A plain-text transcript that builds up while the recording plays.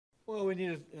Well, we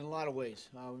need it in a lot of ways.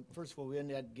 First of all, we had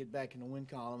to get back in the win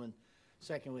column, and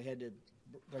second, we had to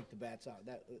break the bats out.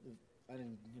 That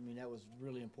that was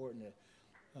really important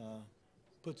to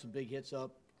put some big hits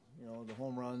up. The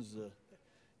home runs,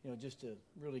 just to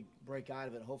really break out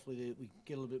of it. Hopefully, we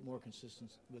get a little bit more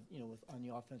consistent with on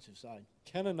the offensive side.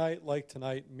 Can a night like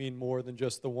tonight mean more than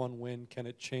just the one win? Can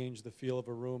it change the feel of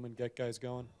a room and get guys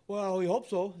going? Well, we hope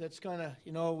so. That's kind of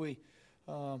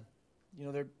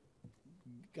they're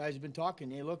guys have been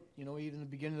talking. Hey, look, even the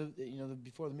beginning of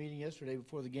before the meeting yesterday,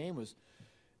 before the game was,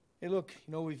 hey, look,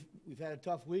 we've had a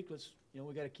tough week. Let's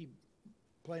we got to keep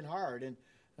playing hard. And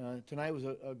tonight was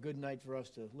a good night for us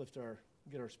to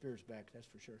get our spirits back. That's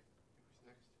for sure.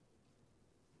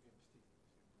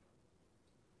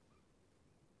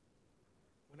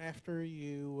 When after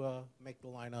you make the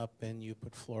lineup and you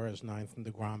put Flores 9th and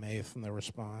DeGrom 8th, and they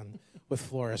respond with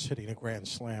Flores hitting a grand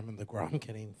slam and DeGrom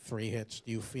getting 3 hits,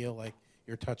 do you feel like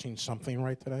you're touching something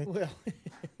right today? Well,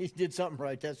 he did something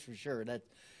right, that's for sure. That,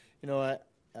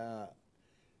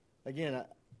 again,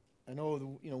 I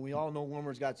know we all know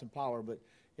Wilmer's got some power, but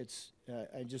it's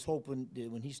I just hope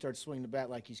when he starts swinging the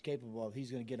bat like he's capable of, he's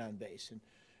going to get on base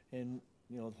and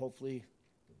hopefully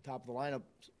top of the lineup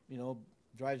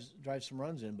drives some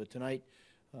runs in. But tonight,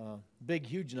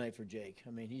 huge night for Jake.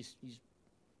 I mean, he's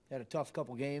had a tough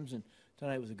couple games, and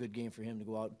tonight was a good game for him to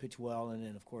go out and pitch well, and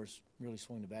then of course really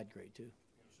swing the bat great too.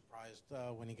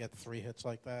 Surprised when you get 3 hits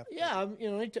like that? Yeah,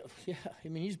 yeah. I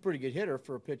mean, he's a pretty good hitter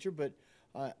for a pitcher, but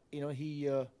he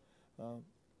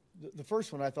the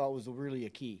first one I thought was really a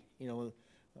key.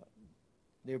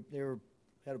 They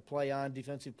had a play on,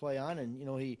 defensive play on,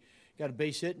 and he got a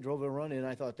base hit and drove a run in.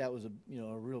 I thought that was a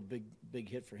real big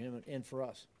hit for him and for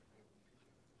us.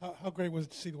 How great was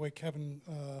it to see the way Kevin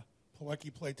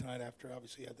Plawecki played tonight after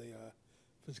obviously he had the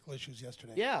physical issues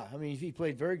yesterday? Yeah, I mean he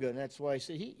played very good, and that's why I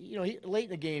said he late in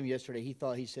the game yesterday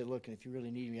he said, look, if you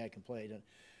really need me, I can play it,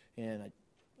 and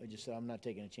I just said I'm not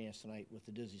taking a chance tonight with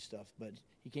the dizzy stuff. But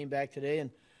he came back today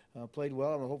and played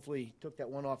well, and hopefully he took that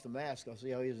one off the mask. I'll see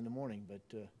how he is in the morning, but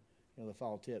the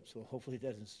foul tip, so hopefully it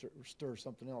doesn't stir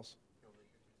something else.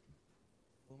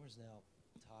 Wilmer's now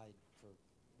tied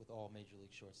with all major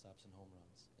league shortstops and home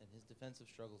runs, and his defensive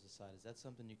struggles aside, is that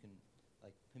something you can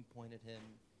pinpoint at him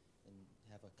and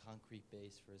have a concrete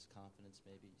base for his confidence?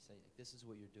 Maybe say this is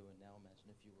what you're doing now.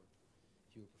 Imagine if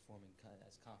you were performing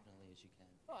as confidently as you can.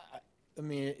 I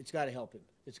mean, it's got to help him.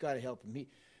 It's got to help him.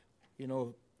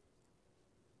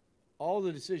 All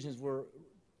the decisions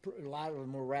a lot of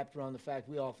them were wrapped around the fact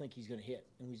we all think he's going to hit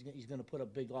and he's going to put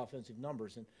up big offensive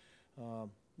numbers. And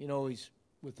he's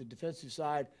with the defensive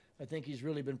side. I think he's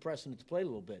really been pressing at the plate a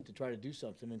little bit to try to do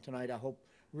something. And tonight, I hope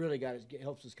really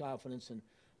helps his confidence and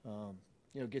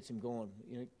gets him going.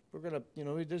 We're gonna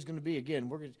there's going to be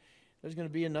there's going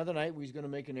to be another night where he's going to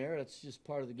make an error. That's just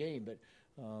part of the game. But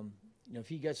if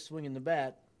he gets swinging the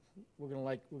bat, we're going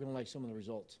to like some of the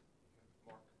results.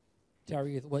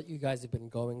 Terry, what you guys have been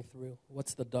going through,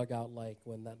 what's the dugout like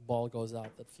when that ball goes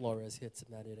out that Flores hits in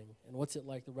that inning? And what's it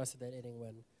like the rest of that inning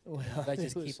when you guys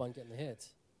just keep on getting the hits?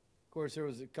 Of course, there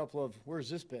was a couple of, where's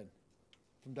this been?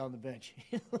 From down the bench.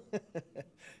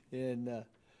 And,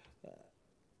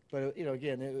 but,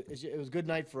 again, it was a good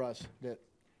night for us because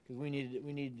we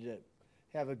needed to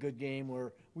have a good game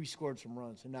where we scored some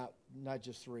runs and not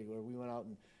just 3, where we went out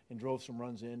and drove some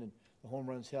runs in, and the home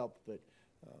runs helped. But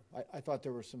I thought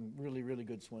there were some really, really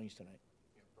good swings tonight.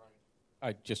 Yeah, Brian.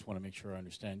 I just want to make sure I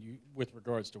understand. You, with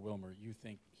regards to Wilmer, you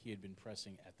think he had been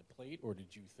pressing at the plate, or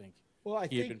did you think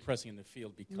he had been pressing in the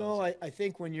field because? No, I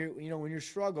think when you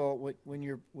struggle, when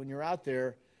you're out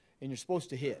there and you're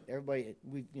supposed to hit,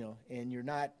 and you're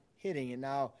not hitting, and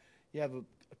now you have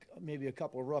maybe a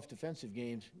couple of rough defensive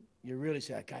games, you really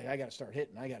say, I got to start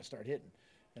hitting.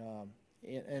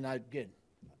 And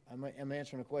I'm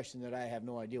answering a question that I have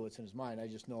no idea what's in his mind. I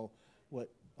just know what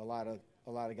a lot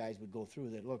of guys would go through.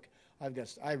 That look,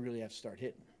 I really have to start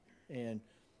hitting, and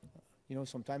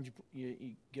sometimes you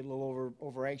get a little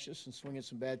over anxious and swing at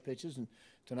some bad pitches. And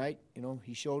tonight,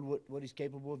 he showed what he's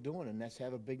capable of doing, and that's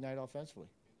have a big night offensively.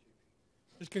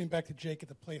 Just getting back to Jake at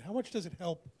the plate, how much does it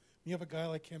help when you have a guy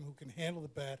like him who can handle the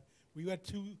bat? You had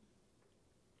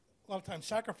a lot of times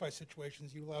sacrifice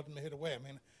situations, you allowed him to hit away. I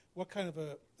mean, what kind of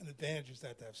an advantage is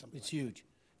that to have something? It's huge.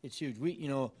 It's huge. We,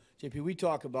 JP, we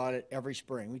talk about it every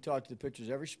spring. We talk to the pitchers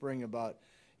every spring about,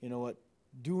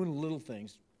 doing little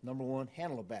things. Number one,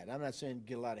 handle a bat. I'm not saying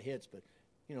get a lot of hits, but,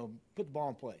 put the ball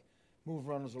in play, move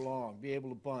runners along, be able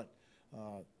to bunt.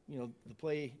 The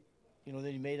play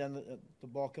that he made on the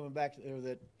ball coming back, or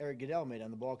that Eric Goodell made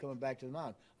on the ball coming back to the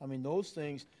mound. I mean, those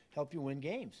things help you win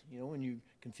games. When you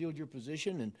can field your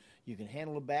position and you can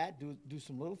handle a bat, do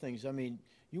some little things. I mean,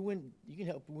 you can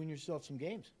help win yourself some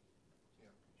games.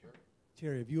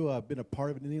 Terry, have you been a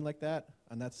part of an inning like that,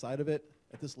 on that side of it,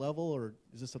 at this level, or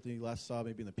is this something you last saw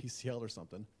maybe in the PCL or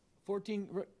something? 14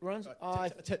 runs?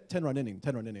 10-run inning.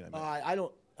 10-run inning. I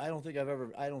don't think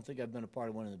I've been a part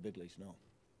of one in the big leagues. No.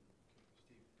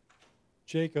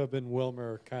 Jacob and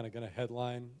Wilmer are kind of going to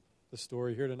headline the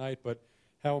story here tonight, but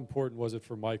how important was it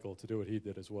for Michael to do what he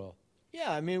did as well?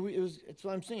 Yeah, I mean, it's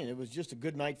what I'm saying. It was just a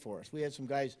good night for us. We had some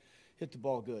guys hit the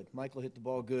ball good. Michael hit the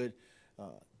ball good.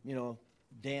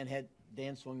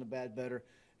 Dan swung the bat better.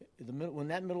 When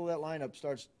that middle of that lineup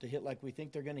starts to hit like we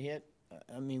think they're going to hit,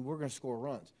 I mean, we're going to score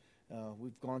runs.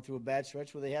 We've gone through a bad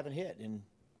stretch where they haven't hit, and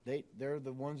they're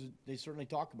the ones that they certainly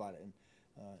talk about it. And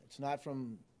it's not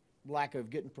from lack of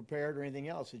getting prepared or anything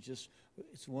else.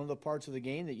 It's one of the parts of the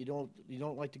game that you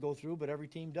don't like to go through, but every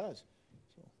team does.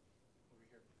 So.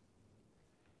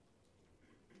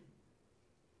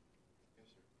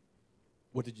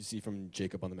 What did you see from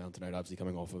Jacob on the mound tonight? Obviously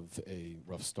coming off of a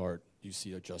rough start. Do you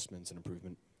see adjustments and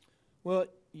improvement? Well,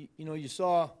 you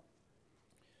saw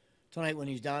tonight when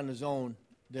he's down in the zone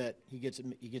that he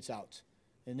gets outs,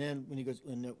 and then when he goes,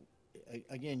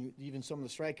 again, even some of the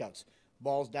strikeouts,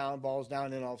 balls down,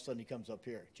 and then all of a sudden he comes up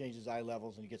here, changes eye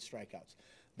levels, and he gets strikeouts.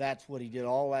 That's what he did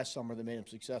all last summer that made him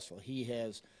successful. He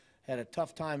has had a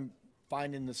tough time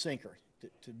finding the sinker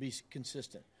to be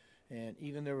consistent. And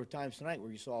even there were times tonight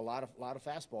where you saw a lot of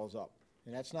fastballs up,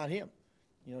 and that's not him.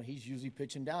 He's usually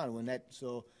pitching down.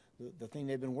 So the thing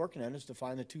they've been working on is to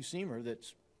find the two-seamer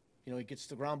that's, he gets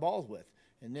the ground balls with.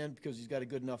 And then because he's got a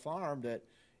good enough arm that,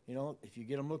 if you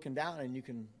get him looking down and you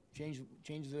can change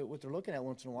what they're looking at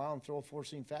once in a while and throw a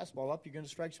four-seam fastball up, you're going to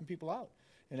strike some people out.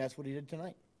 And that's what he did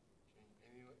tonight.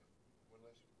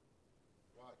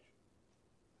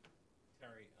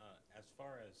 Terry, as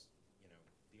far as,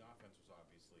 the offense was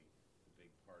obviously the big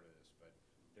part of this, but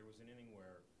there was an inning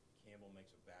where Campbell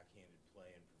makes a backhanded play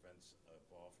and prevents a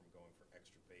ball from going for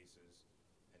extra bases,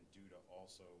 and Duda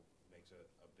also makes a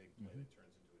big play that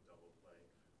turns into a double play.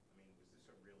 I mean, was this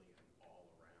really an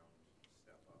all-around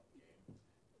step-up game?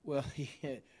 Well,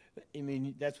 I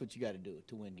mean, that's what you got to do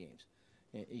to win games.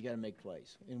 You got to make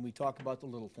plays, and we talk about the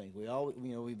little things.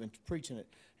 We've been preaching it.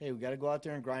 Hey, we got to go out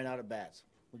there and grind out at bats.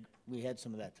 We had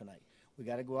some of that tonight. We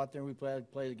got to go out there and we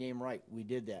play the game right. We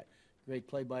did that. Great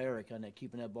play by Eric on that,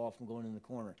 keeping that ball from going in the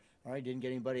corner. All right, didn't get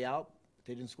anybody out, but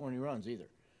they didn't score any runs either.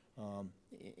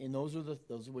 And those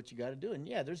are what you got to do. And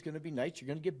yeah, there's going to be nights you're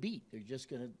going to get beat.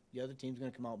 The other team's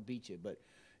going to come out and beat you. But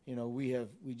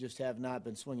we just have not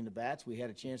been swinging the bats. We had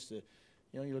a chance to,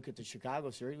 you look at the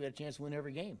Chicago series, we had a chance to win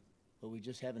every game, but we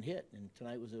just haven't hit. And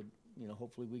tonight was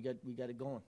hopefully we got it going.